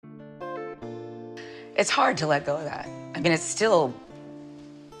it's hard to let go of that. I mean, it's still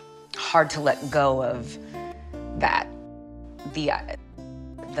hard to let go of that.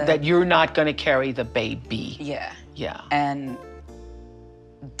 That you're not going to carry the baby. Yeah. Yeah. And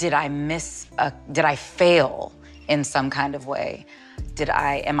did I fail in some kind of way?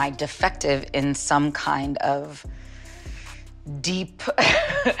 Am I defective in some kind of deep,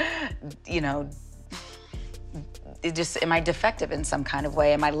 am I defective in some kind of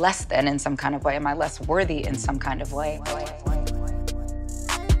way? Am I less than in some kind of way? Am I less worthy in some kind of way?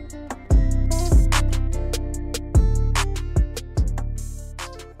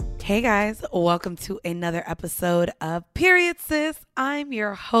 Hey guys, welcome to another episode of Period Sis. I'm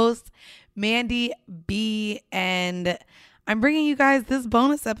your host, Mandy B, and I'm bringing you guys this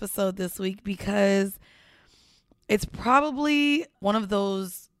bonus episode this week because it's probably one of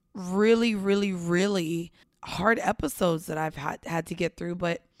those really, really, really hard episodes that I've had to get through,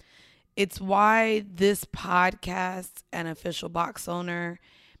 but it's why this podcast and official box owner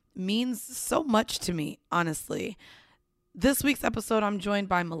means so much to me, honestly. This week's episode, I'm joined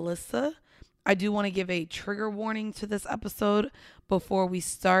by Melissa. I do want to give a trigger warning to this episode before we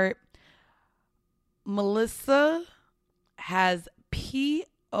start. Melissa has POF,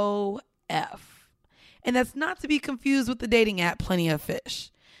 and that's not to be confused with the dating app Plenty of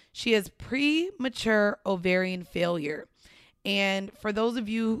Fish. She has premature ovarian failure. And for those of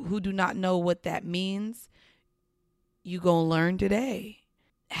you who do not know what that means, you gonna learn today.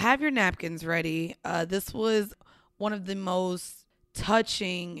 Have your napkins ready. This was one of the most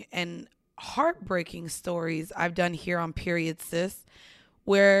touching and heartbreaking stories I've done here on Period Sis,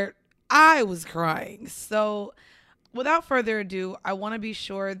 where I was crying. So without further ado, I want to be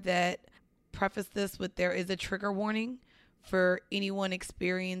sure that preface this with there is a trigger warning for anyone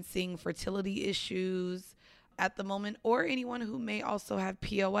experiencing fertility issues at the moment or anyone who may also have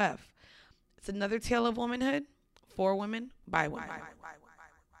POF. It's another tale of womanhood for women by women.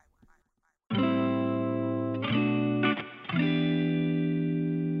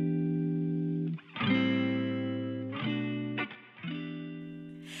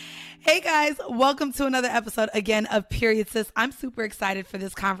 Hey guys, welcome to another episode again of Period Sis. I'm super excited for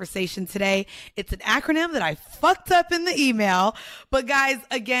this conversation today. It's an acronym that I fucked up in the email. But guys,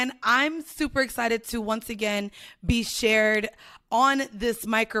 again, I'm super excited to once again be shared on this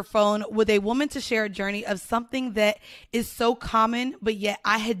microphone with a woman to share a journey of something that is so common, but yet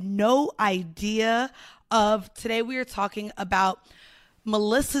I had no idea of. Today we are talking about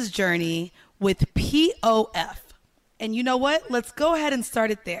Melissa's journey with POF. And you know what? Let's go ahead and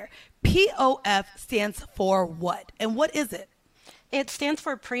start it there. POF stands for what? And what is it? It stands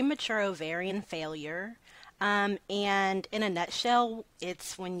for premature ovarian failure. And in a nutshell,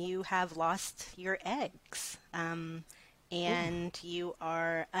 it's when you have lost your eggs and you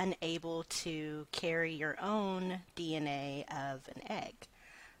are unable to carry your own DNA of an egg.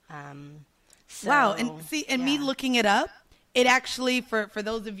 Wow. And see, me looking it up, it actually, for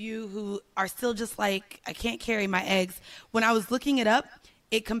those of you who are still just like, I can't carry my eggs, when I was looking it up,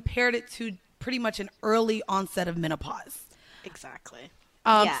 it compared it to pretty much an early onset of menopause. Exactly.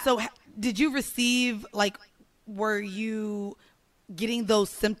 So did you receive, were you getting those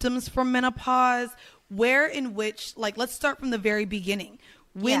symptoms from menopause? Where in which, let's start from the very beginning.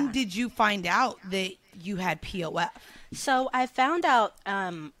 When did you find out that you had POF? So I found out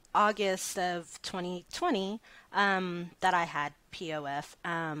August of 2020 that I had POF,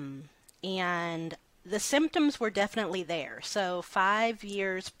 and the symptoms were definitely there. So 5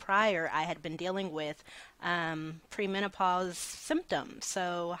 years prior, I had been dealing with premenopause symptoms,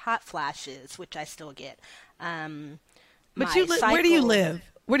 so hot flashes, which I still get. But where do you live?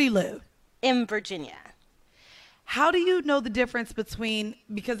 Where do you live? In Virginia. How do you know the difference between,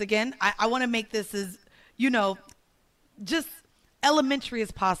 because again, I want to make this as, just elementary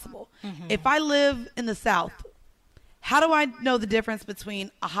as possible. Mm-hmm. If I live in the South, how do I know the difference between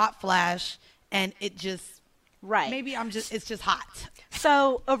a hot flash and it just, maybe it's just hot?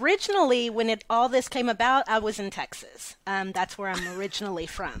 So originally when all this came about, I was in Texas. That's where I'm originally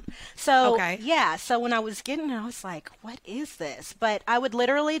from. So so when I was getting it, I was like, what is this? But I would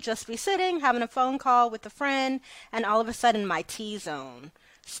literally just be sitting, having a phone call with a friend, and all of a sudden my T-zone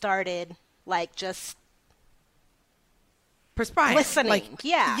started just perspiring. Listening.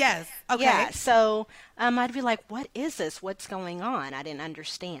 Yes. Okay. Yeah. So I'd be like, what is this? What's going on? I didn't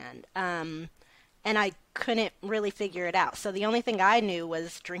understand. And I couldn't really figure it out. So the only thing I knew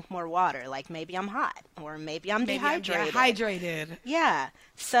was drink more water. Maybe I'm hot or maybe I'm dehydrated. Yeah.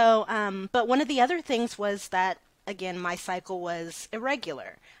 So, but one of the other things was that, again, my cycle was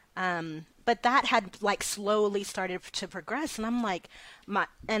irregular. But that had slowly started to progress. And I'm like,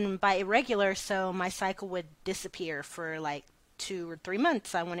 and by irregular, so my cycle would disappear for like 2 or 3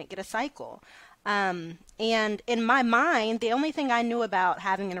 months. I wouldn't get a cycle. And in my mind, the only thing I knew about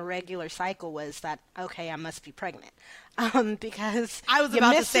having an irregular cycle was that, okay, I must be pregnant. Because I was you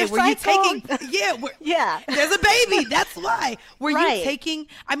about to missed say, your were you cycle? taking, yeah, Yeah. there's a baby. That's why. Were Right. you taking,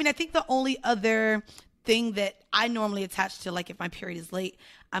 I mean, I think the only other thing that I normally attach to, like if my period is late,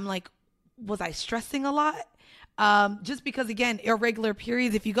 I'm like, was I stressing a lot? Just because, again, irregular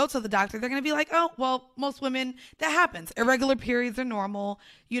periods, if you go to the doctor, they're going to be like, oh, well, most women, that happens. Irregular periods are normal,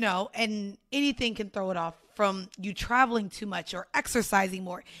 and anything can throw it off, from you traveling too much or exercising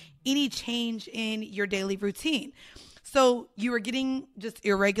more, any change in your daily routine. So you were getting just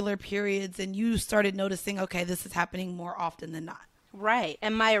irregular periods and you started noticing, okay, this is happening more often than not. Right.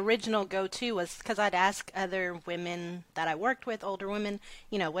 And my original go-to was because I'd ask other women that I worked with, older women,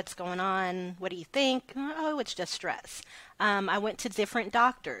 what's going on? What do you think? Oh, it's just stress. I went to different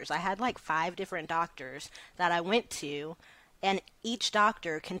doctors. I had like 5 different doctors that I went to, and each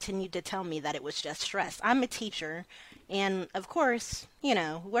doctor continued to tell me that it was just stress. I'm a teacher, and of course,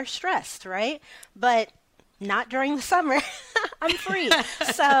 we're stressed, right? But not during the summer. I'm free.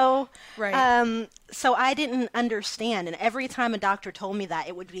 So, Right. So I didn't understand. And every time a doctor told me that,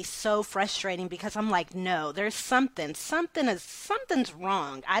 it would be so frustrating because I'm like, no, there's something's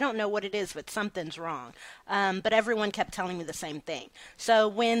wrong. I don't know what it is, but something's wrong. But everyone kept telling me the same thing. So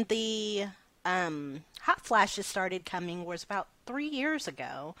when the hot flashes started coming, was about 3 years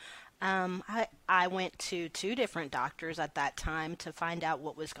ago. I went to 2 different doctors at that time to find out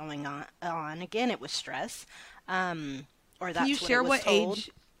what was going on. Again, it was stress. Or that's Can you what share it was what told. age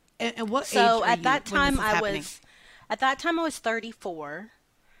and what age So are at you that when time this is happening? I was 34.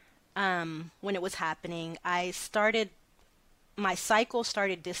 When it was happening, my cycle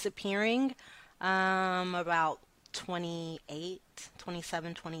started disappearing about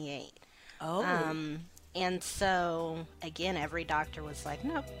 27, 28. Oh. And so, again, every doctor was like,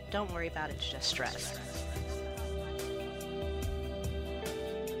 no, don't worry about it, it's just stress.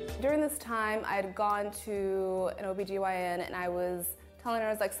 During this time, I had gone to an OBGYN and I was telling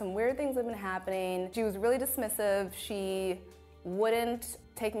her some weird things have been happening. She was really dismissive. She wouldn't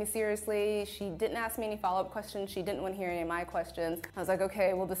take me seriously. She didn't ask me any follow-up questions. She didn't want to hear any of my questions. I was like,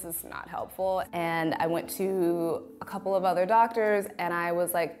 okay, well, this is not helpful. And I went to a couple of other doctors and I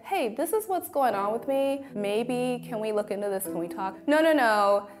was like, hey, this is what's going on with me. Maybe can we look into this? Can we talk?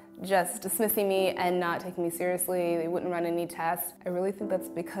 No. Just dismissing me and not taking me seriously. They wouldn't run any tests. I really think that's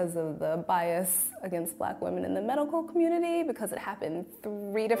because of the bias against Black women in the medical community, because it happened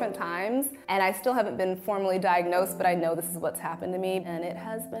 3 different times. And I still haven't been formally diagnosed, but I know this is what's happened to me, and it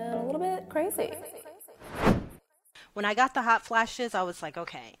has been a little bit crazy. When I got the hot flashes, I was like,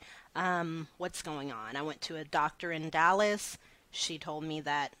 okay, what's going on? I went to a doctor in Dallas. She told me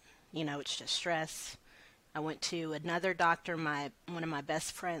that, it's just stress. I went to another doctor, one of my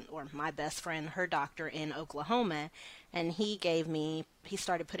best friend, her doctor in Oklahoma, and he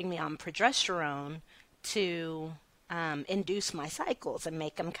started putting me on progesterone to induce my cycles and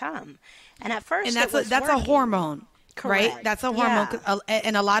make them come. And at first, And that's a hormone. Correct. Right? That's a hormone. Yeah.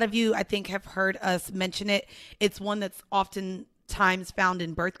 And a lot of you, I think, have heard us mention it. It's one that's oftentimes found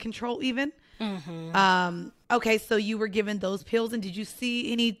in birth control even. Mm-hmm. Okay, so you were given those pills, and did you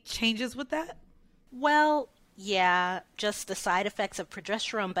see any changes with that? Well, yeah, just the side effects of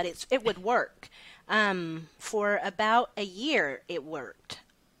progesterone, but it would work. For about a year, it worked.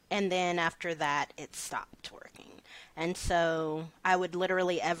 And then after that, it stopped working. And so I would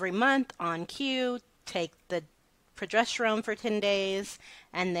literally every month on cue take the progesterone for 10 days,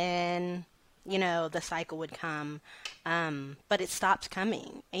 and then, the cycle would come. But it stopped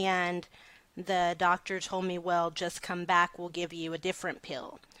coming. And the doctor told me, well, just come back, we'll give you a different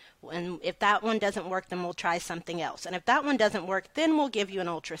pill. And if that one doesn't work, then we'll try something else. And if that one doesn't work, then we'll give you an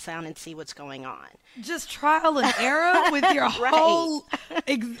ultrasound and see what's going on. Just trial and error with your whole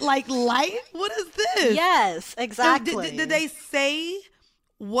life? What is this? Yes, exactly. So did they say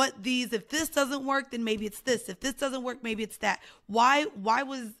if this doesn't work, then maybe it's this. If this doesn't work, maybe it's that. Why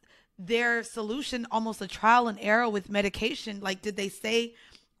was their solution almost a trial and error with medication? Did they say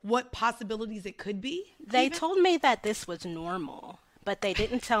what possibilities it could be? They told me that this was normal, but they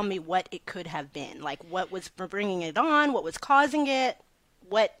didn't tell me what it could have been, what was bringing it on, what was causing it,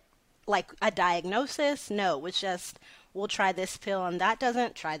 a diagnosis. No, it was just, we'll try this pill and that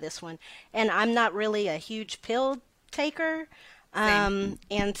doesn't, try this one. And I'm not really a huge pill taker, and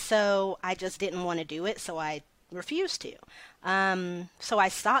so I just didn't want to do it, so I refused to. So I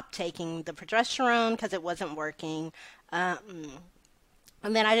stopped taking the progesterone because it wasn't working.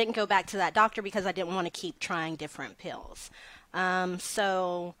 And then I didn't go back to that doctor because I didn't want to keep trying different pills.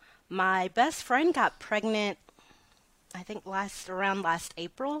 So my best friend got pregnant, I think around last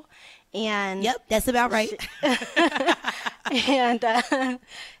April, and Yep, that's about right.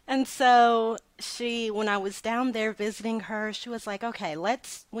 and so when I was down there visiting her, she was like, okay,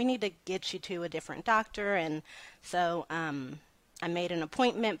 we need to get you to a different doctor. And so I made an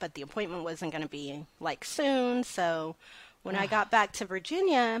appointment, but the appointment wasn't going to be like soon. So when I got back to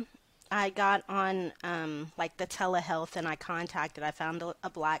Virginia, I got on like the telehealth, and I found a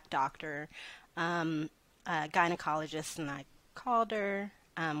black doctor, a gynecologist, and I called her.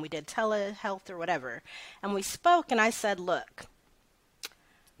 We did telehealth or whatever, and we spoke, and I said, look,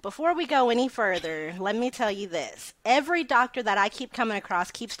 before we go any further, let me tell you this. Every doctor that I keep coming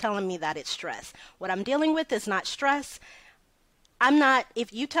across keeps telling me that it's stress. What I'm dealing with is not stress.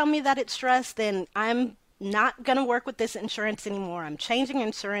 If you tell me that it's stress, then I'm not going to work with this insurance anymore. I'm changing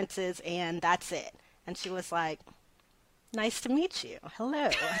insurances, and that's it. And she was like, nice to meet you. Hello.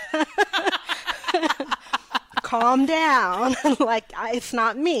 Calm down. Like, it's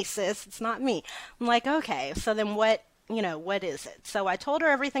not me, sis. It's not me. I'm like, okay, so then what is it? So I told her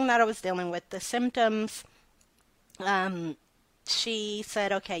everything that I was dealing with, the symptoms. She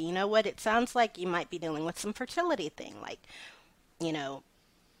said, okay, you know what? It sounds like you might be dealing with some fertility thing. Like,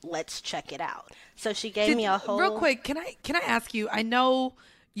 let's check it out. So she gave me a whole... Real quick, can I ask you, I know,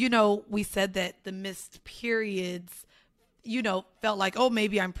 we said that the missed periods, felt like, oh,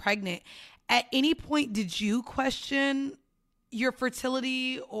 maybe I'm pregnant. At any point, did you question your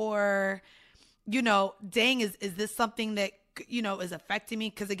fertility or, dang, is this something that, is affecting me?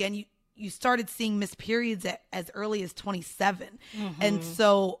 Because again, you started seeing missed periods as early as 27. Mm-hmm. And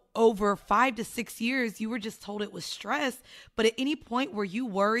so over 5 to 6 years, you were just told it was stress. But at any point, were you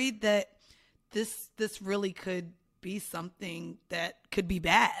worried that this really could be something that could be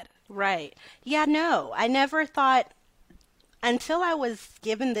bad? Right. Yeah, no, I never thought... Until I was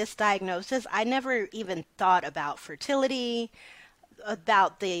given this diagnosis, I never even thought about fertility,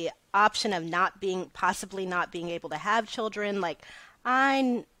 about the option of possibly not being able to have children. Like,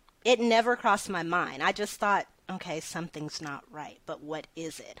 it never crossed my mind. I just thought, okay, something's not right, but what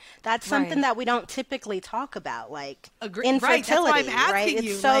is it? That's something that we don't typically talk about, like infertility, that's why I'm asking right?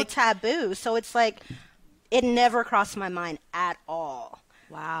 you, It's so taboo. So it's like, it never crossed my mind at all.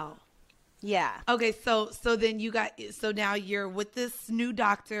 Wow. Yeah. Okay, so then so now you're with this new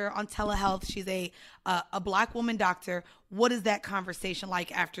doctor on telehealth. She's a black woman doctor. What is that conversation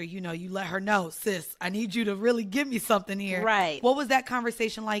like after, you let her know, sis, I need you to really give me something here. Right. What was that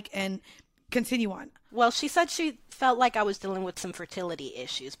conversation like? And continue on. Well, she said she felt like I was dealing with some fertility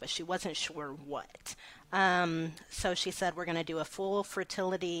issues, but she wasn't sure what. So she said, we're going to do a full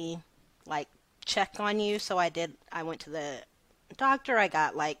fertility, check on you. So I went to the doctor. I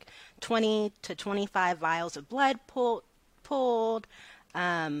got 20 to 25 vials of blood pulled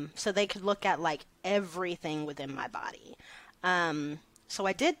so they could look at everything within my body. So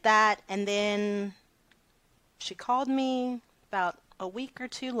I did that, and then she called me about a week or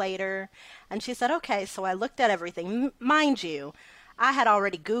two later, and she said, okay, so I looked at everything. Mind you, I had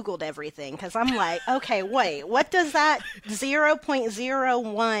already Googled everything, because I'm like, okay, wait, what does that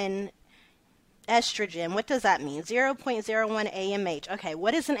 0.01 estrogen, what does that mean? 0.01 AMH. Okay,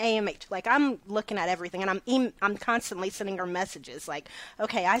 what is an AMH? I'm looking at everything, and I'm constantly sending her messages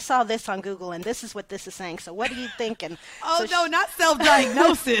okay, I saw this on Google, and this is what this is saying, so what do you think? And not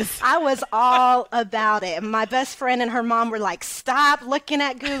self-diagnosis. I was all about it. And my best friend and her mom were like, stop looking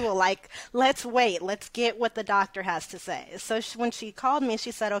at Google. Let's wait. Let's get what the doctor has to say. So when she called me,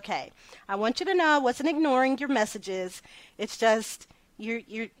 she said, okay, I want you to know I wasn't ignoring your messages. It's just...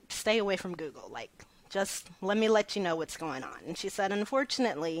 You stay away from Google. Just let me let you know what's going on. And she said,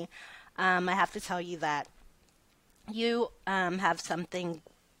 unfortunately, I have to tell you that you have something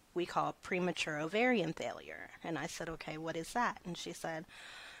we call premature ovarian failure. And I said, okay, what is that? And she said,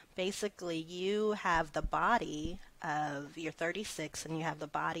 basically, you have the body you're 36, and you have the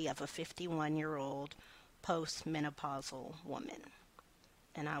body of a 51-year-old post-menopausal woman.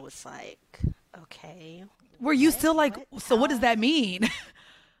 And I was like, okay. Were you still so what does that mean?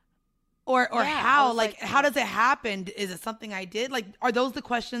 or how? How does it happen? Is it something I did? Are those the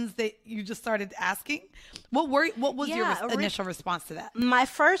questions that you just started asking? What was your initial response to that? My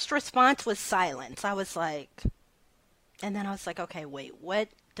first response was silence. I was like, and then I was like, okay, wait, what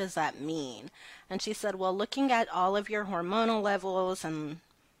does that mean? And she said, well, looking at all of your hormonal levels and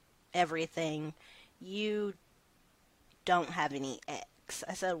everything, you don't have any eggs.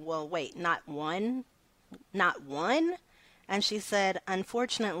 I said, well, wait, not one? Not one? And she said,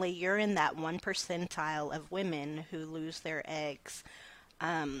 unfortunately, you're in that 1 percentile of women who lose their eggs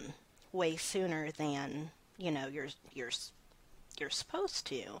way sooner than, your you're supposed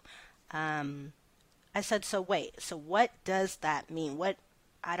to. I said, so wait, so what does that mean? What,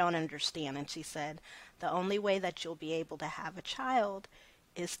 I don't understand. And she said, the only way that you'll be able to have a child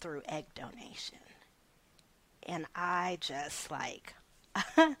is through egg donation. And I just like,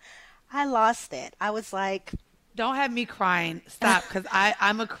 I lost it. I was like, Don't have me crying. Stop, because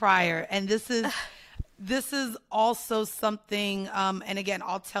I'm a crier. And this is also something, and again,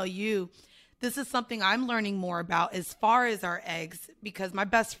 I'll tell you, this is something I'm learning more about as far as our eggs, because my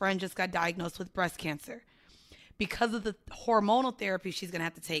best friend just got diagnosed with breast cancer. Because of the hormonal therapy she's going to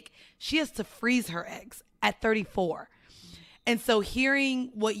have to take, she has to freeze her eggs at 34. And so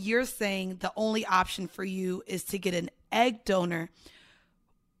hearing what you're saying, the only option for you is to get an egg donor.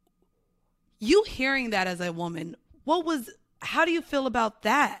 You hearing that as a woman, how do you feel about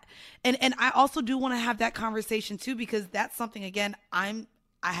that? And I also do want to have that conversation too, because that's something, again, I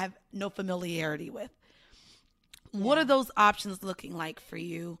have no familiarity with. What are those options looking like for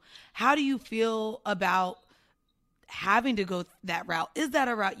you? How do you feel about having to go that route? Is that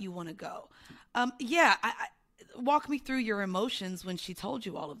a route you want to go? Walk me through your emotions when she told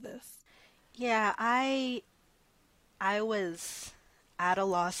you all of this. yeah, I was at a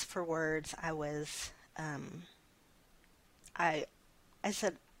loss for words. I was, I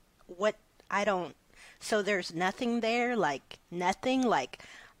said, what, I don't, so there's nothing there, like nothing, like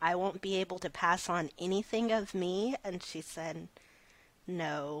I won't be able to pass on anything of me. And she said,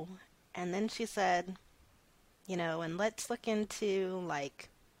 no. And then she said, and let's look into, like,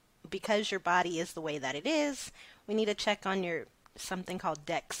 because your body is the way that it is, we need to check on your something called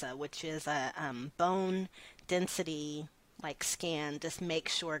DEXA, which is a bone density like scan. Just make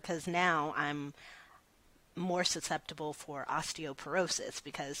sure, because now I'm more susceptible for osteoporosis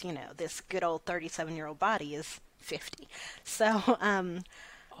because this good old 37-year-old body is 50. So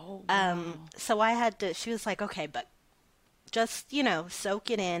so I had to. She was like, okay, but just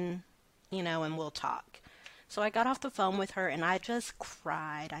soak it in, and we'll talk. So I got off the phone with her and I just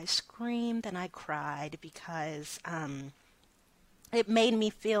cried. I screamed and I cried because it made me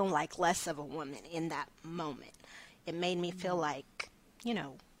feel like less of a woman in that moment. It made me feel like,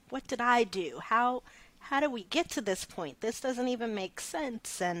 what did I do? How do we get to this point? This doesn't even make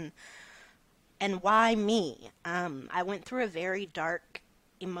sense. And why me? I went through a very dark,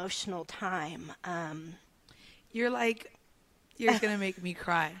 emotional time. You're gonna make me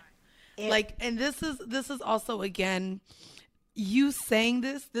cry. And this is also, again, you saying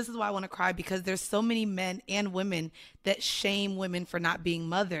this is why I want to cry, because there's so many men and women that shame women for not being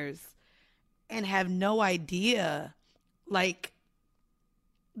mothers and have no idea, like,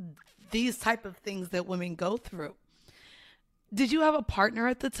 these type of things that women go through. Did you have a partner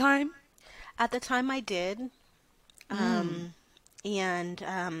at the time? At the time I did. And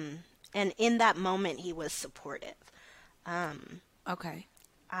in that moment he was supportive. Okay.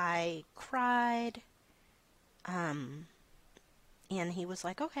 I cried, and he was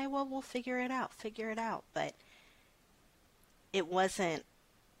like, okay, well, we'll figure it out. But it wasn't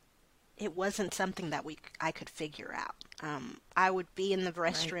something that I could figure out. I would be in the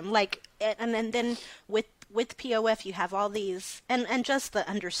restroom, right. and then with POF, you have all these, and just the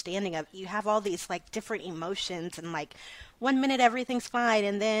understanding of, you have all these, like, different emotions, and, like, 1 minute everything's fine,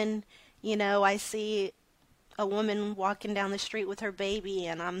 and then, I see a woman walking down the street with her baby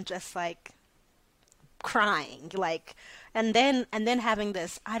and I'm just like crying, like, and then having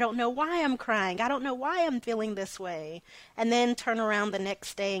this, I don't know why I'm crying, I don't know why I'm feeling this way, and then turn around the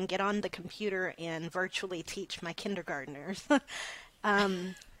next day and get on the computer and virtually teach my kindergartners.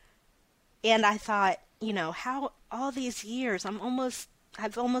 And I thought, how all these years,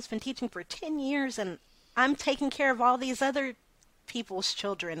 I've almost been teaching for 10 years and I'm taking care of all these other people's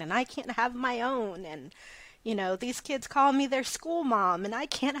children and I can't have my own, and these kids call me their school mom, and I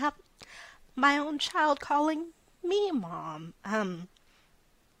can't have my own child calling me mom.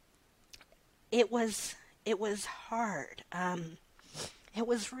 It was hard. It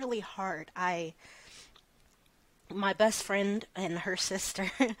was really hard. My best friend and her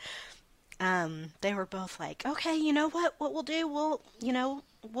sister, they were both like, okay, you know what we'll do?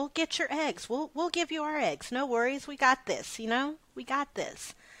 We'll get your eggs. We'll give you our eggs. No worries. We got this, we got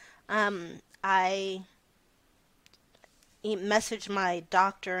this. I messaged my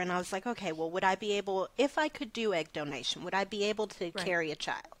doctor and I was like, okay, well, would I be able, if I could do egg donation, would I be able to carry a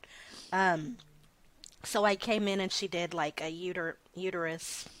child? So I came in and she did like a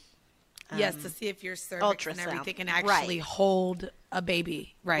uterus. Yes, to see if your cervix and everything can actually hold a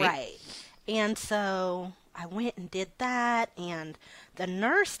baby, right? Right. And so I went and did that, and the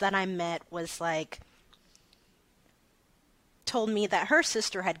nurse that I met was like, told me that her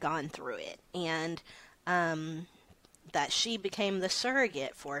sister had gone through it, and that she became the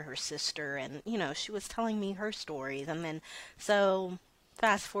surrogate for her sister, and she was telling me her stories. And then so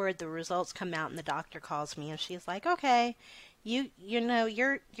fast forward, the results come out and the doctor calls me and she's like, okay, your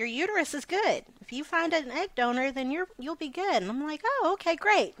uterus is good. If you find an egg donor, then you'll be good. And I'm like, oh, okay,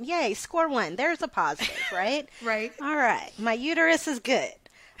 great, yay, score one, there's a positive. Right. Right. All right, my uterus is good.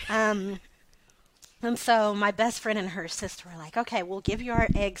 And so my best friend and her sister were like, okay, we'll give you our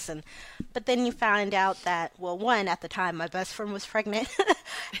eggs. But then you find out that, well, one, at the time, my best friend was pregnant.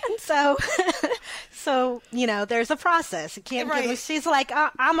 And so, there's a process. You can't give them, she's like,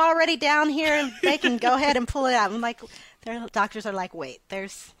 I'm already down here and they can go ahead and pull it out. I'm like, their doctors are like, wait,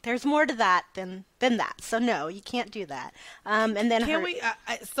 there's more to that than that. So no, you can't do that. And then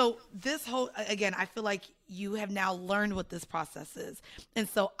so this whole, again, I feel like you have now learned what this process is. And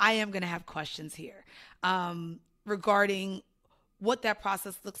so I am going to have questions here regarding what that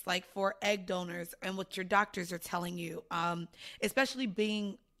process looks like for egg donors and what your doctors are telling you, especially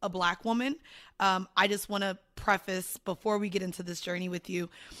being a Black woman. I just want to preface before we get into this journey with you,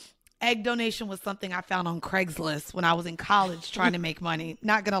 egg donation was something I found on Craigslist when I was in college trying to make money,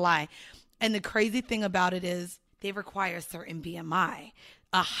 not going to lie. And the crazy thing about it is they require a certain BMI,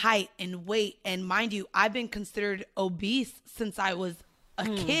 a height and weight. And mind you, I've been considered obese since I was a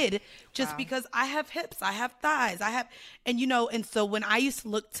kid, just because I have hips, I have thighs, and so when I used to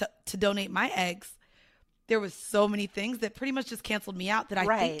look to donate my eggs, there was so many things that pretty much just canceled me out that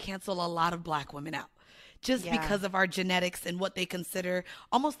I think cancel a lot of Black women out. Just because of our genetics and what they consider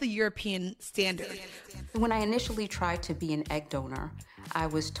almost the European standard. When I initially tried to be an egg donor, I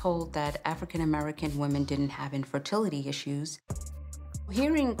was told that African American women didn't have infertility issues.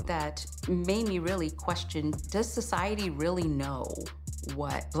 Hearing that made me really question, does society really know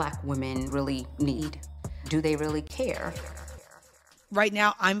what Black women really need? Do they really care? Right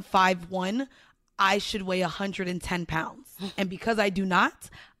now, I'm 5'1". I should weigh 110 pounds. And because I do not,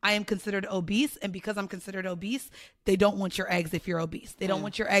 I am considered obese. And because I'm considered obese, they don't want your eggs if you're obese. They don't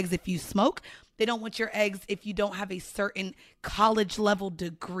want your eggs if you smoke. They don't want your eggs if you don't have a certain college level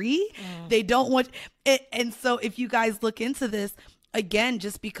degree. They don't want it. And so if you guys look into this, again,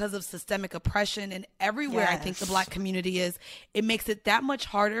 just because of systemic oppression and everywhere I think the Black community is, it makes it that much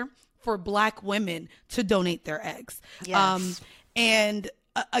harder for Black women to donate their eggs.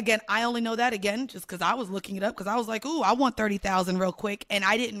 Again, I only know that just because I was looking it up because I was like, ooh, I want 30,000 real quick. And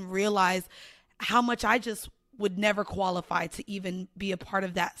I didn't realize how much I just would never qualify to even be a part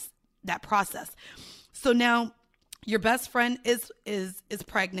of that process. So now your best friend is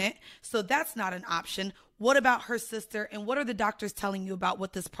pregnant. So that's not an option. What about her sister? And what are the doctors telling you about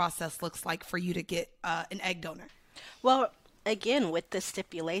what this process looks like for you to get an egg donor? Well, again, with the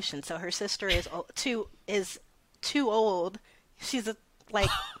stipulation. So her sister is too old. She's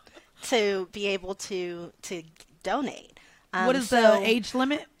to be able to donate. What is the age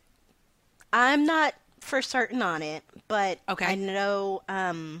limit? I'm not for certain on it, but okay. I know,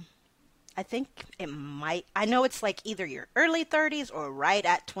 I think I know it's like either your early 30s or right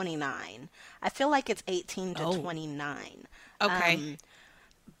at 29. I feel like it's 18 to 29. Okay.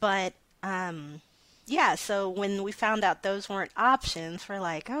 Yeah, so when we found out those weren't options, we're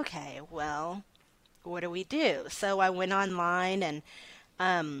like, okay, well, what do we do? So I went online and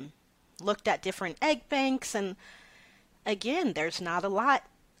looked at different egg banks, and again, there's not a lot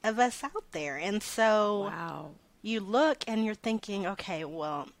of us out there. And so you look and you're thinking, okay,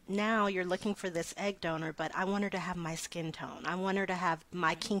 well, now you're looking for this egg donor, but I want her to have my skin tone. I want her to have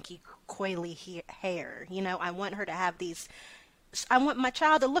my kinky, coily hair. I want her to have I want my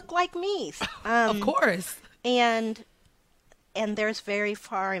child to look like me. Of course. And there's very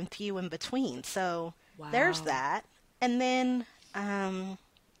far and few in between. So there's that. And then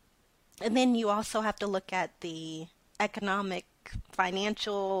you also have to look at the economic,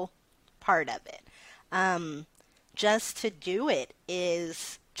 financial part of it. Just to do it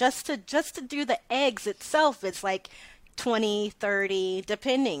is just to do the eggs itself. It's like 20, 30,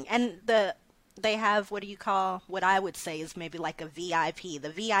 depending. And they have what I would say is maybe like a VIP.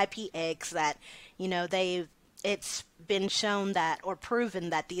 The VIP eggs that, it's been shown that or proven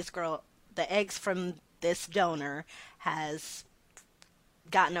that the eggs from this donor has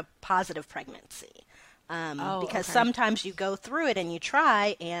gotten a positive pregnancy. Because sometimes you go through it and you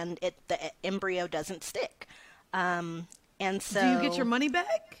try and the embryo doesn't stick. And so do you get your money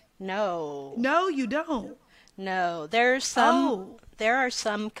back? No. No, you don't. No, there are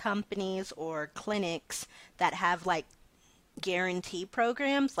some companies or clinics that have like guarantee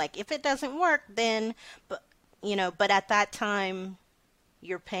programs. Like if it doesn't work, then, but at that time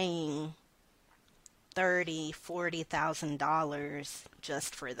you're paying $40,000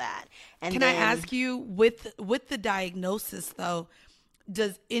 just for that. And Can I ask you, with the diagnosis though,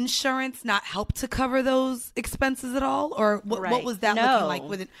 does insurance not help to cover those expenses at all, or what Right. was that No. looking like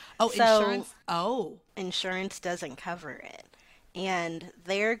with it? Oh, So- insurance. Oh, insurance doesn't cover it. And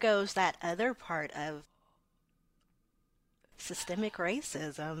there goes that other part of systemic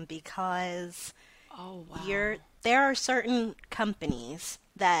racism, because oh wow. there are certain companies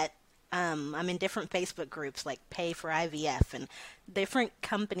that I'm in different Facebook groups like Pay for IVF, and different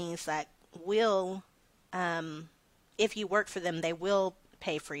companies that will, if you work for them, they will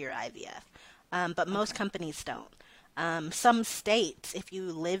pay for your IVF. But most companies don't. Some states, if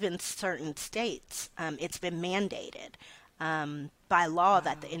you live in certain states, it's been mandated by law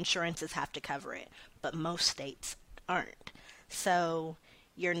that the insurances have to cover it, but most states aren't. So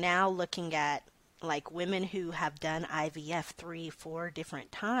you're now looking at like women who have done IVF 3-4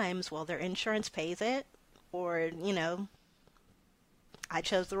 different times. Well, their insurance pays it, or I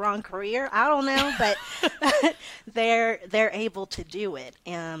chose the wrong career. I don't know, but they're able to do it.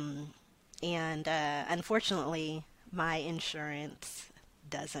 And unfortunately, my insurance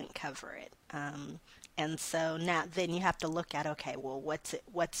doesn't cover it. And so now then you have to look at, okay, well, what's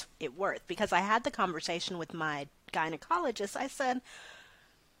it worth? Because I had the conversation with my gynecologist. I said,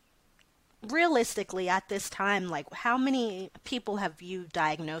 realistically, at this time, like, how many people have you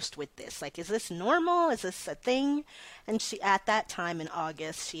diagnosed with this? Like, is this normal? Is this a thing? And she, at that time in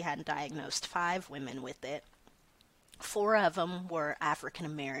August, she had diagnosed 5 women with it. 4 of them were African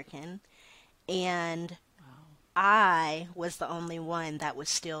American, and I was the only one that was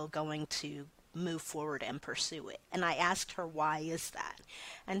still going to move forward and pursue it. And I asked her, why is that?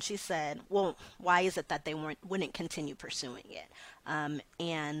 And she said, well, why is it that they wouldn't continue pursuing it?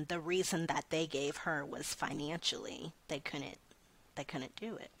 And the reason that they gave her was financially. They couldn't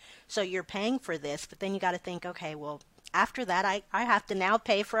do it. So you're paying for this, but then you got to think, okay, well, after that, I have to now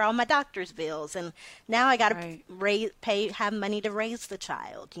pay for all my doctor's bills, and now I got to have money to raise the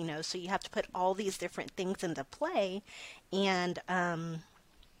child, so you have to put all these different things into play, and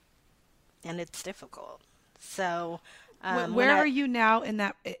it's difficult. So where are you now in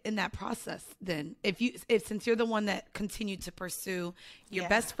that process then? If since you're the one that continued to pursue, your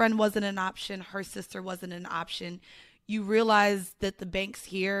best friend wasn't an option, her sister wasn't an option, you realize that the banks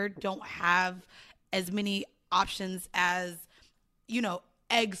here don't have as many options as,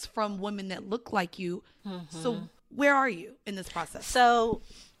 eggs from women that look like you. Mm-hmm. So where are you in this process? So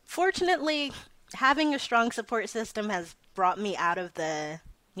fortunately, having a strong support system has brought me out of the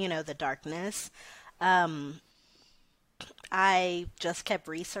darkness. I just kept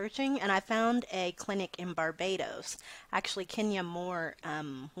researching, and I found a clinic in Barbados. Actually, Kenya Moore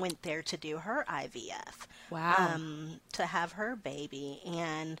went there to do her IVF. Wow. To have her baby.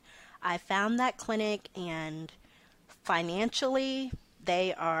 And I found that clinic, and financially,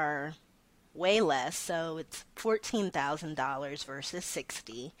 they are way less. So it's $14,000 versus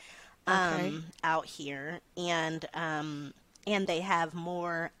 $60,000 out here. And they have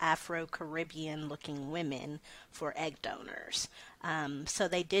more Afro-Caribbean looking women for egg donors. So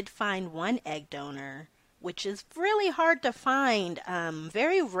they did find one egg donor, which is really hard to find.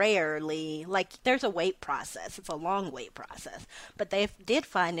 Very rarely, like, there's a wait process. It's a long wait process. But they did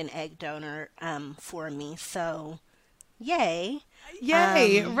find an egg donor for me. So, yay.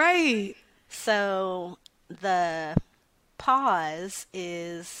 Yay, right. So the pause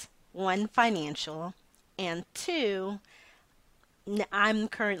is, 1, financial, and 2, I'm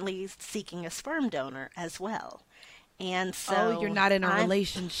currently seeking a sperm donor as well. And so you're not in a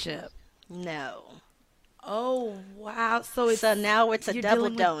relationship. No. Oh, wow. So now it's a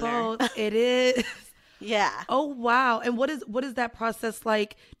double donor. It is. Yeah. Oh, wow. And what is that process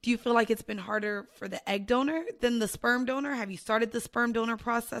like? Do you feel like it's been harder for the egg donor than the sperm donor? Have you started the sperm donor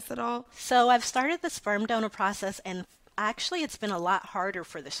process at all? So I've started the sperm donor process, and actually it's been a lot harder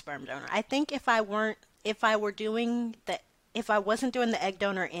for the sperm donor. I think if I wasn't doing the egg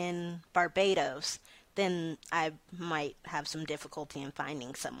donor in Barbados, then I might have some difficulty in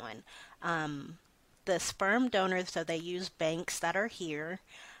finding someone. The sperm donors, so they use banks that are here,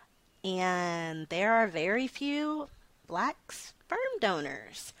 and there are very few Black sperm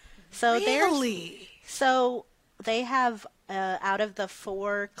donors. So really? So they have, out of the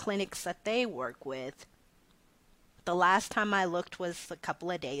 4 clinics that they work with, the last time I looked was a couple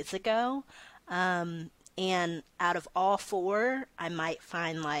of days ago, and out of all 4, I might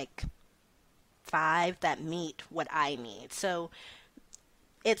find like 5 that meet what I need. So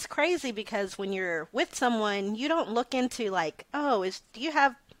it's crazy because when you're with someone, you don't look into like, do you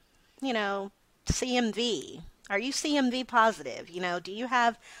have, CMV? Are you CMV positive? Do you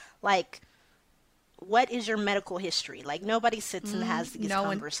have like what is your medical history? Like, nobody sits and has these no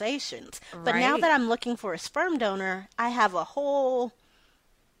one- conversations. But now Right. that I'm looking for a sperm donor, I have a whole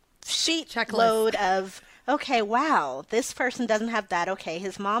sheet Checklist. load of, okay, wow, this person doesn't have that. Okay,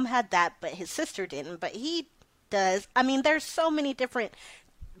 his mom had that, but his sister didn't, but he does. I mean, there's so many different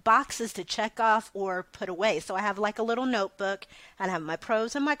boxes to check off or put away. So I have like a little notebook and I have my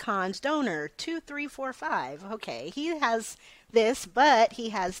pros and my cons. Donor 2, 3, 4, 5. Okay, he has this, but he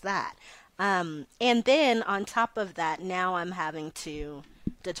has that. And then on top of that, now I'm having to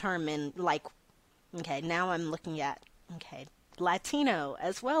determine, like, okay, now I'm looking at, okay, Latino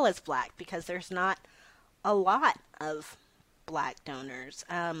as well as Black, because there's not a lot of Black donors.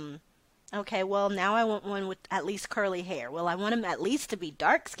 Okay, well, now I want one with at least curly hair. Well, I want him at least to be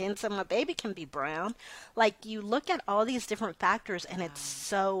dark skinned so my baby can be brown. Like, you look at all these different factors and it's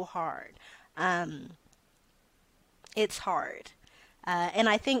so hard. It's hard. And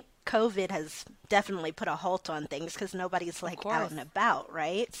I think COVID has definitely put a halt on things because nobody's like out and about,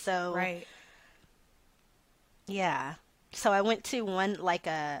 right? So, Right. yeah. So I went to one, like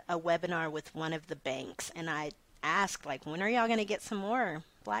a webinar with one of the banks, and I asked, like, when are y'all going to get some more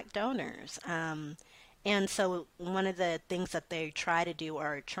Black donors? And so one of the things that they try to do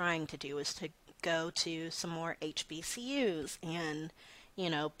or are trying to do is to go to some more HBCUs and, you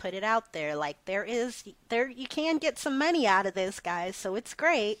know, put it out there. Like, you can get some money out of this, guys, so it's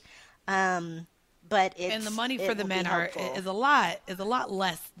great. But it's, And the money it for the will be men helpful. is a lot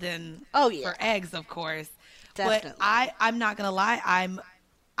less than for eggs, of course. Definitely. But I'm not gonna lie,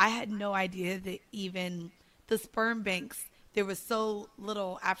 I had no idea that even the sperm banks, there was so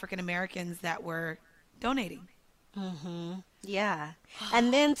little African Americans that were donating. Yeah.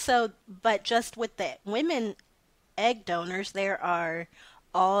 And then but just with the women egg donors, there are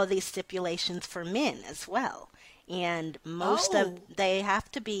all these stipulations for men as well. And most Oh. they have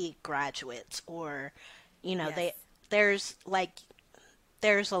to be graduates or, you know, Yes. there's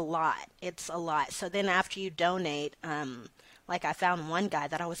a lot. It's a lot. So then after you donate, like I found one guy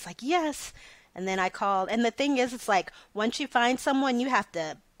that I was like, yes. And then I called. And the thing is, it's like, once you find someone, you have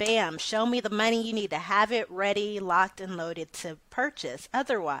to, bam, show me the money. You need to have it ready, locked and loaded to purchase.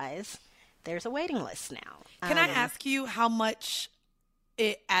 Otherwise, there's a waiting list now. Can I ask you how much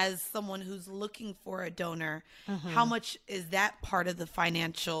as someone who's looking for a donor, how much is that part of the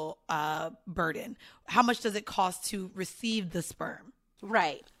financial burden? How much does it cost to receive the sperm?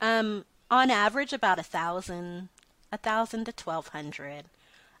 Right. On average, about $1,000 to $1,200.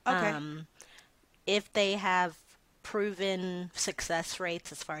 Okay. If they have proven success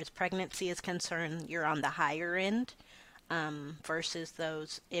rates as far as pregnancy is concerned, you're on the higher end, versus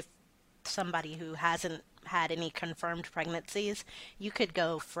those, if somebody who hasn't had any confirmed pregnancies, you could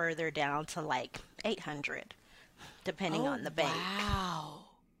go further down to like 800, depending on the bank. Wow.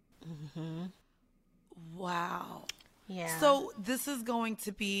 Wow. Yeah. So this is going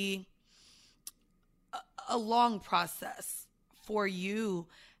to be a long process for you.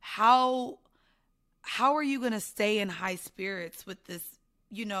 How are you going to stay in high spirits with this,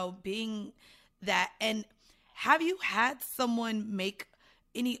 you know, being that? And have you had someone make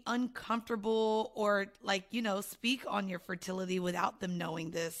any uncomfortable or, like, you know, speak on your fertility without them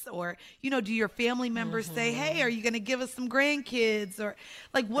knowing this? Or, you know, do your family members say, hey, are you going to give us some grandkids? Or,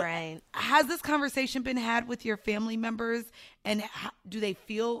 like, what has this conversation been had with your family members? And do they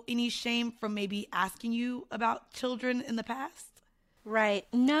feel any shame from maybe asking you about children in the past? Right.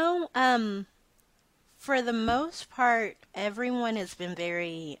 No, for the most part, everyone has been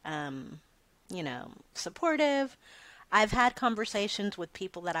very, you know, supportive. I've had conversations with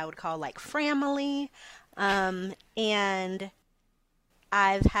people that I would call like family, and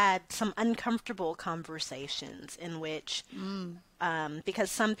I've had some uncomfortable conversations in which,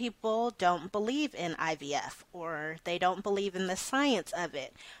 because some people don't believe in IVF or they don't believe in the science of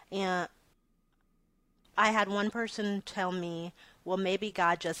it. And I had one person tell me, well, maybe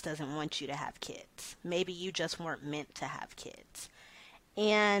God just doesn't want you to have kids. Maybe you just weren't meant to have kids.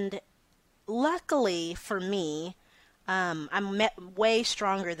 And luckily for me, I'm way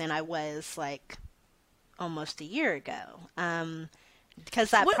stronger than I was like almost a year ago.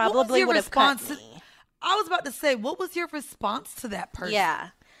 Because that probably would have cut me. I was about to say, what was your response to that person? Yeah,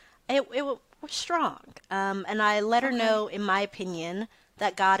 it was strong. And I let her know, in my opinion,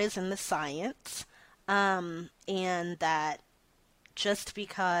 that God is in the science. And that just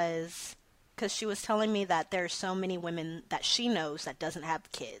because she was telling me that there's so many women that she knows that doesn't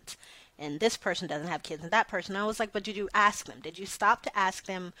have kids. And this person doesn't have kids and that person. I was like, but did you ask them? Did you stop to ask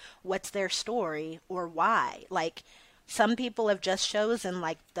them what's their story or why? Like, some people have just chosen,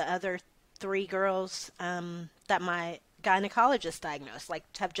 like the other 3 girls that gynecologist diagnosed, like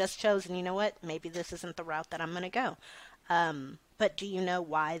have just chosen, you know what, maybe this isn't the route that I'm going to go. But do you know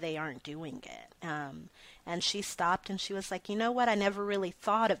why they aren't doing it? And she stopped and she was like, you know what, I never really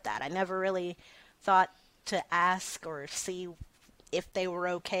thought of that. I never really thought to ask or see if they were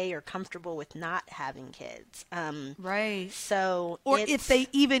okay or comfortable with not having kids. Right. So, or if they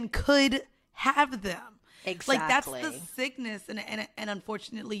even could have them. Exactly. Like, that's the sickness. And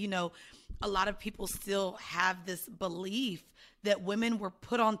unfortunately, you know, a lot of people still have this belief that women were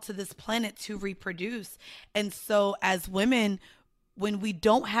put onto this planet to reproduce. And so as women, when we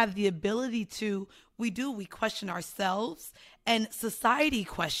don't have the ability to, we question ourselves, and society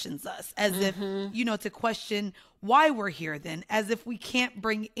questions us as if, you know, to question why we're here then, as if we can't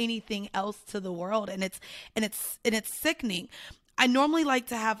bring anything else to the world. And it's sickening. I normally like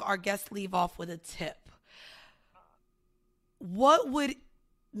to have our guests leave off with a tip. What would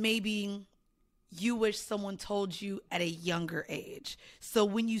maybe you wish someone told you at a younger age? So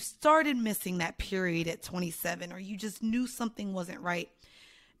when you started missing that period at 27, or you just knew something wasn't right,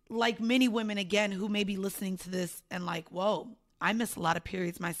 like many women, again, who may be listening to this and like, whoa, I miss a lot of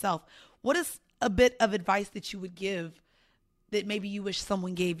periods myself. What is a bit of advice that you would give that maybe you wish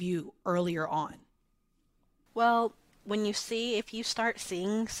someone gave you earlier on? Well, if you start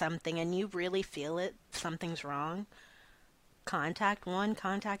seeing something and you really feel it, something's wrong, contact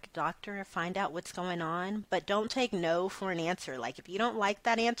a doctor, find out what's going on, but don't take no for an answer. Like, if you don't like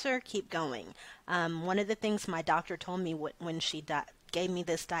that answer, keep going. One of the things my doctor told me when she gave me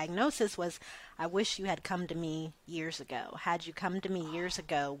this diagnosis was, I wish you had come to me years ago. Had you come to me years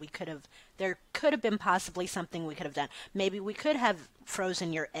ago, there could have been possibly something we could have done. Maybe we could have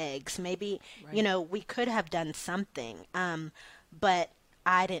frozen your eggs. Maybe, right, you know, we could have done something. But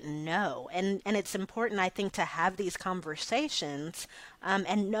I didn't know. And it's important, I think, to have these conversations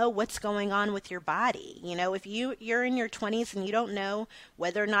and know what's going on with your body. You know, if you're in your 20s and you don't know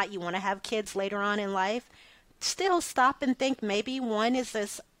whether or not you want to have kids later on in life, still stop and think, maybe is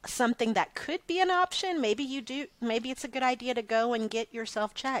this something that could be an option? Maybe you do. Maybe it's a good idea to go and get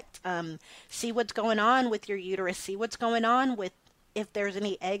yourself checked. See what's going on with your uterus. See what's going on with, if there's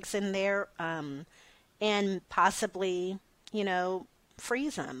any eggs in there, and possibly, you know,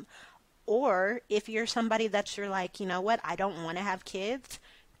 freeze them. Or if you're somebody you're like, you know what, I don't want to have kids,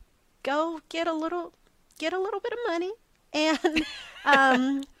 go get a little bit of money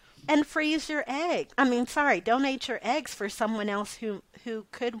and freeze your egg. Donate your eggs for someone else who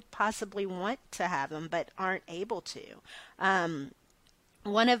could possibly want to have them but aren't able to.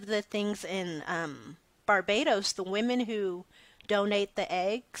 One of the things in Barbados, the women who donate the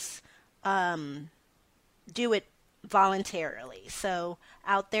eggs do it voluntarily. So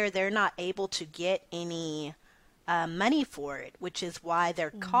out there, they're not able to get any money for it, which is why their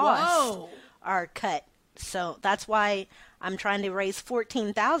costs are cut. So that's why I'm trying to raise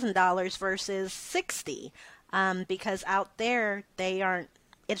 $14,000 versus $60,000, because out there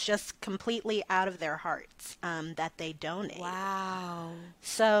it's just completely out of their hearts that they donate. Wow.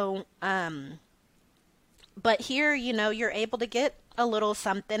 So, but here, you know, you're able to get a little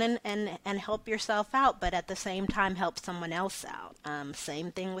something and help yourself out, but at the same time help someone else out.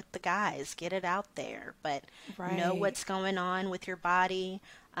 Same thing with the guys. Get it out there, but know what's going on with your body.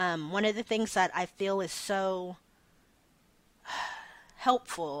 One of the things that I feel is so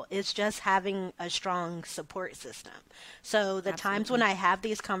helpful is just having a strong support system. So the times when I have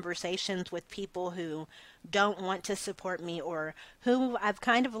these conversations with people who don't want to support me, or who I've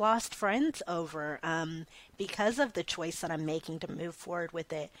kind of lost friends over because of the choice that I'm making to move forward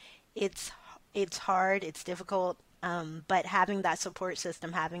with it, it's hard, it's difficult, but having that support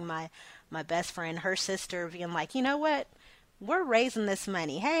system, having my best friend, her sister being like, you know what, we're raising this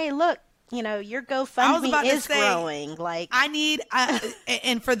money. Hey, look, you know, your GoFundMe is growing. Like,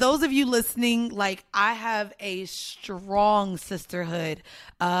 and for those of you listening, like, I have a strong sisterhood.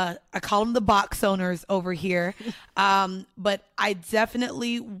 I call them the box owners over here. But I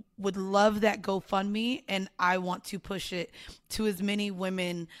definitely would love that GoFundMe, and I want to push it to as many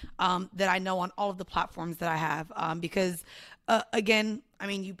women that I know on all of the platforms that I have. Because again, I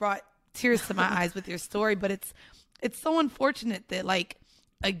mean, you brought tears to my eyes with your story, but it's so unfortunate that, like,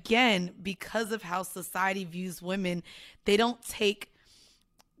 again, because of how society views women, they don't take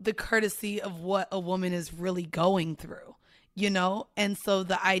the courtesy of what a woman is really going through, you know? And so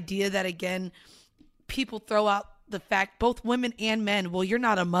the idea that, again, people throw out the fact, both women and men, well, you're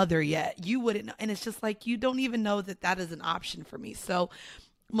not a mother yet. You wouldn't know. And it's just like, you don't even know that is an option for me. So,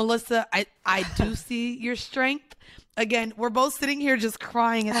 Melissa, I do see your strength. Again, we're both sitting here just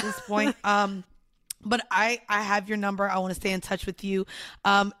crying at this point. But I have your number. I want to stay in touch with you.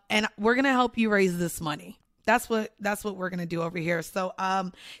 And we're going to help you raise this money. That's what we're going to do over here. So,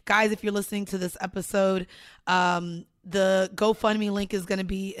 guys, if you're listening to this episode, the GoFundMe link is going to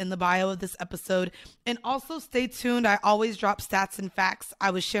be in the bio of this episode. And also stay tuned. I always drop stats and facts.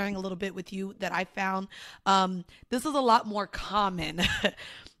 I was sharing a little bit with you that I found. This is a lot more common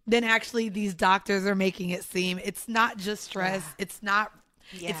than actually these doctors are making it seem. It's not just stress.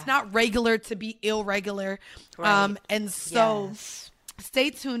 Yeah. It's not regular to be irregular. Right. And so... Yes.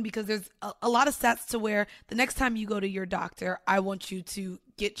 Stay tuned, because there's a lot of stats to where the next time you go to your doctor, I want you to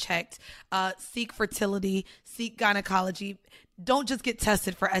get checked, seek fertility, seek gynecology. Don't just get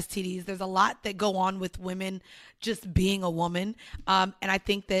tested for STDs. There's a lot that go on with women just being a woman. And I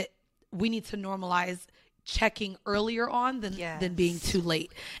think that we need to normalize checking earlier on than being too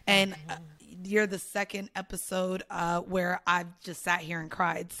late. And you're the second episode where I've just sat here and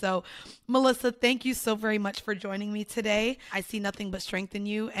cried. So, Melissa, thank you so very much for joining me today. I see nothing but strength in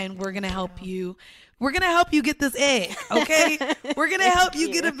you, and we're going to help you. We're going to help you get this egg, okay? We're going to help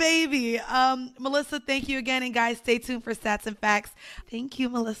you get a baby. Melissa, thank you again. And guys, stay tuned for Stats and Facts. Thank you,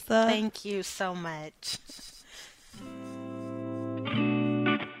 Melissa. Thank you so much.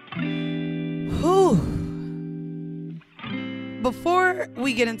 Whew. Before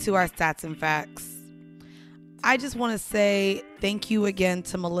we get into our stats and facts, I just want to say thank you again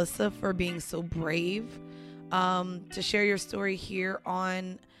to Melissa for being so brave to share your story here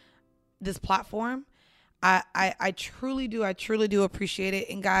on this platform. I truly do appreciate it.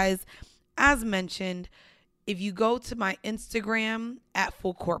 And guys, as mentioned, if you go to my Instagram at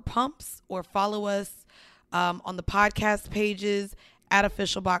Full Court Pumps, or follow us on the podcast pages at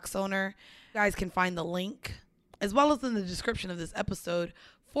Official Box Owner, you guys can find the link, as well as in the description of this episode,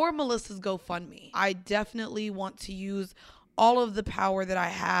 for Melissa's GoFundMe. I definitely want to use all of the power that I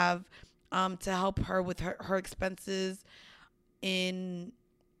have to help her with her expenses in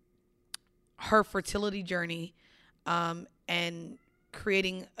her fertility journey and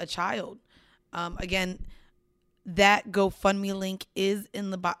creating a child. Again, that GoFundMe link is in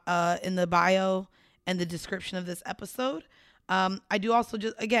the bio and the description of this episode. I do also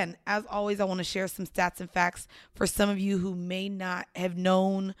just, again, as always, I want to share some stats and facts for some of you who may not have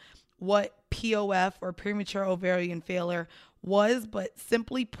known what POF, or premature ovarian failure, was, but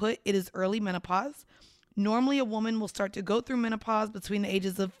simply put, it is early menopause. Normally, a woman will start to go through menopause between the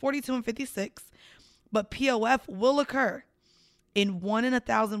ages of 42 and 56, but POF will occur in 1 in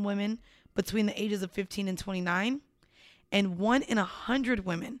 1,000 women between the ages of 15 and 29, and 1 in 100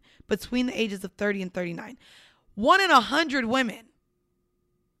 women between the ages of 30 and 39. 1 in 100 women.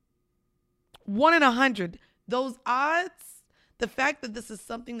 1 in 100. Those odds, the fact that this is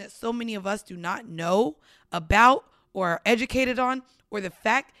something that so many of us do not know about or are educated on, or the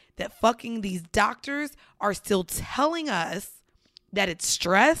fact that fucking these doctors are still telling us that it's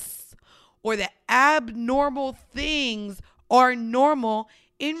stress, or that abnormal things are normal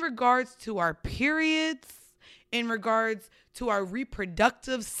in regards to our periods, in regards to our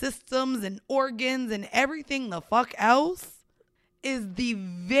reproductive systems and organs and everything the fuck else, is the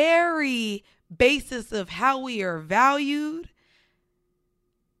very basis of how we are valued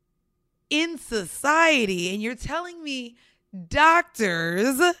in society. And you're telling me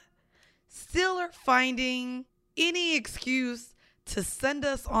doctors still are finding any excuse to send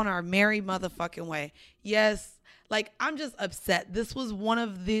us on our merry motherfucking way. Yes, like, I'm just upset. This was one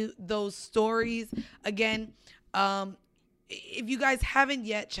of those stories. Again, if you guys haven't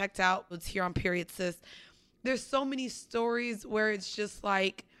yet checked out what's here on Period Sis, there's so many stories where it's just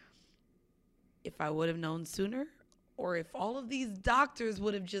like, if I would have known sooner, or if all of these doctors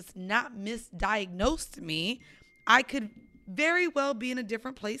would have just not misdiagnosed me, I could very well be in a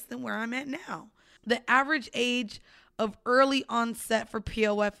different place than where I'm at now. The average age of early onset for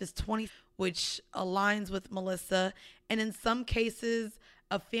POF is 20, which aligns with Melissa. And in some cases,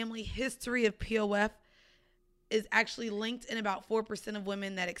 a family history of POF is actually linked in about 4% of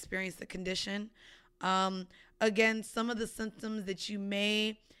women that experience the condition. Again, some of the symptoms that you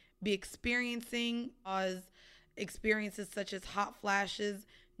may be experiencing cause experiences such as hot flashes,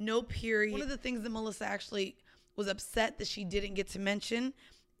 no period. One of the things that Melissa actually was upset that she didn't get to mention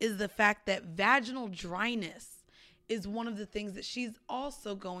is the fact that vaginal dryness is one of the things that she's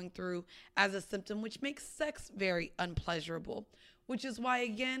also going through as a symptom, which makes sex very unpleasurable. Which is why,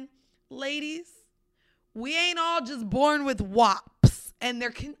 again, ladies, we ain't all just born with WAPs. And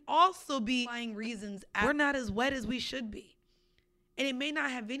there can also be underlying reasons we're not as wet as we should be. And it may not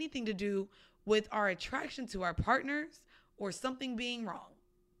have anything to do with our attraction to our partners or something being wrong.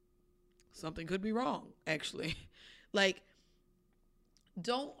 Something could be wrong, actually. Like,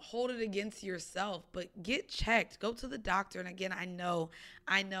 don't hold it against yourself, but get checked. Go to the doctor. And again, I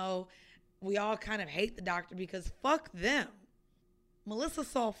know we all kind of hate the doctor because fuck them. Melissa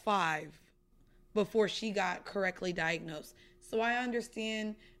saw 5 before she got correctly diagnosed. So I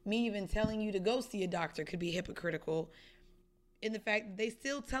understand me even telling you to go see a doctor could be hypocritical in the fact that they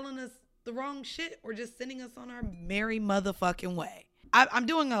still telling us the wrong shit or just sending us on our merry motherfucking way. I'm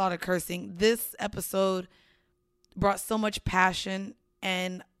doing a lot of cursing. This episode brought so much passion,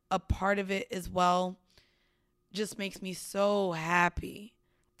 and a part of it as well just makes me so happy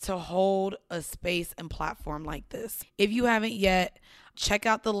to hold a space and platform like this. If you haven't yet, check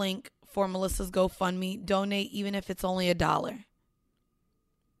out the link for Melissa's GoFundMe. Donate even if it's only $1.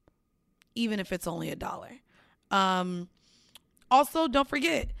 Even if it's only $1. Also, don't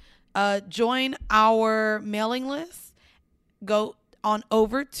forget, join our mailing list. Go on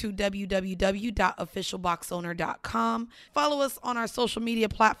over to www.officialboxowner.com. Follow us on our social media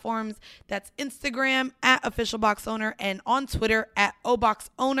platforms. That's Instagram @officialboxowner and on Twitter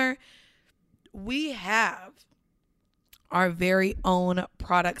 @oboxowner. We have our very own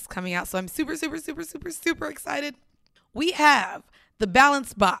products coming out, so I'm super excited. We have the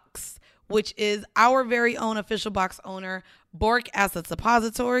Balance Box, which is our very own Official Box Owner boric acid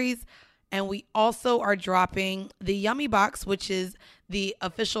suppositories. And we also are dropping the Yummy Box, which is the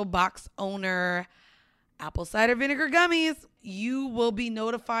Official Box Owner apple cider vinegar gummies. You will be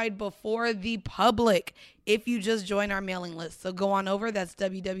notified before the public if you just join our mailing list. So go on over. That's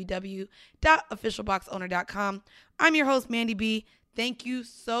www.officialboxowner.com. I'm your host, Mandy B. Thank you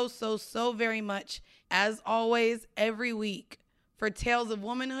so very much, as always, every week, for Tales of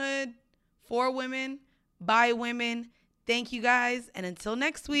Womanhood, for women, by women. Thank you guys. And until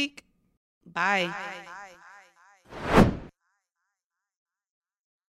next week, bye.